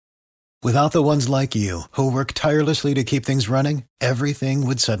Without the ones like you, who work tirelessly to keep things running, everything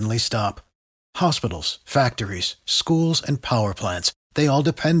would suddenly stop. Hospitals, factories, schools, and power plants, they all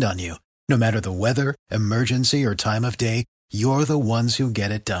depend on you. No matter the weather, emergency, or time of day, you're the ones who get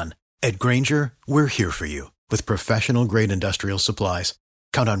it done. At Grainger, we're here for you with professional-grade industrial supplies.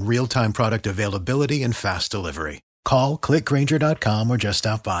 Count on real-time product availability and fast delivery. Call, click Grainger.com, or just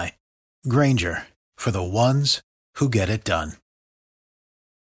stop by. Grainger, for the ones who get it done.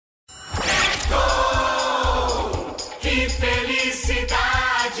 GOL! Que felicidade!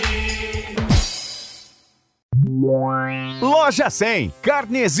 Loja 100.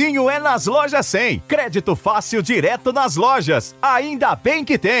 Carnezinho é nas lojas 100. Crédito fácil direto nas lojas. Ainda bem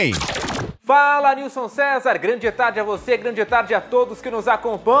que tem. Fala, Nilson César, grande tarde a você, grande tarde a todos que nos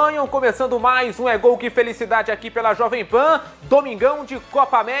acompanham, começando mais um Gol Que Felicidade aqui pela Jovem Pan. Domingão de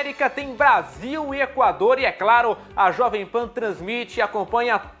Copa América, tem Brasil e Equador e, é claro, a Jovem Pan transmite e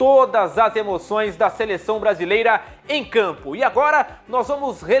acompanha todas as emoções da seleção brasileira em campo. E agora nós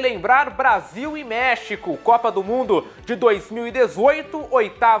vamos relembrar Brasil e México, Copa do Mundo de 2018,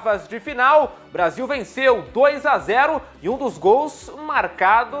 oitavas de final. Brasil venceu 2-0 e um dos gols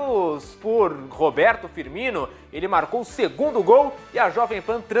marcados por Roberto Firmino. Ele marcou o segundo gol e a Jovem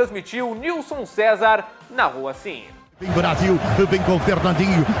Pan transmitiu Nilson César na rua sim. Vem Brasil, vem com o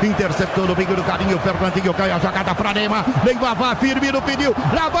Fernandinho, interceptou no meio do carinho, Fernandinho cai a jogada pra Neymar, Neymar vai, Firmino pediu,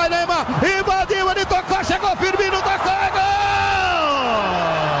 lá vai Neymar, invadiu, ele tocou, chegou Firmino, tocou, é gol!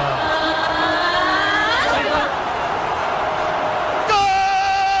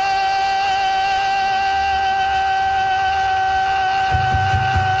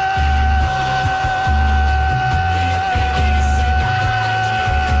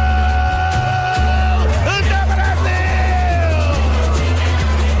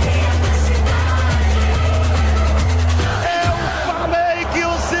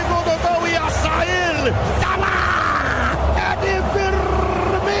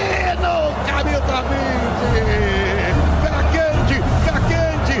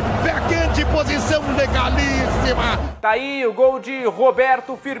 Posição legalíssima. Tá aí o gol de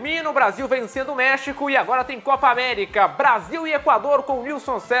Roberto Firmino, Brasil vencendo o México e agora tem Copa América, Brasil e Equador com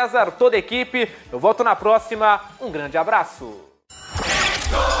Nilson César, toda a equipe. Eu volto na próxima, um grande abraço.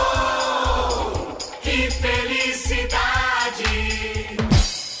 GOL! Que felicidade!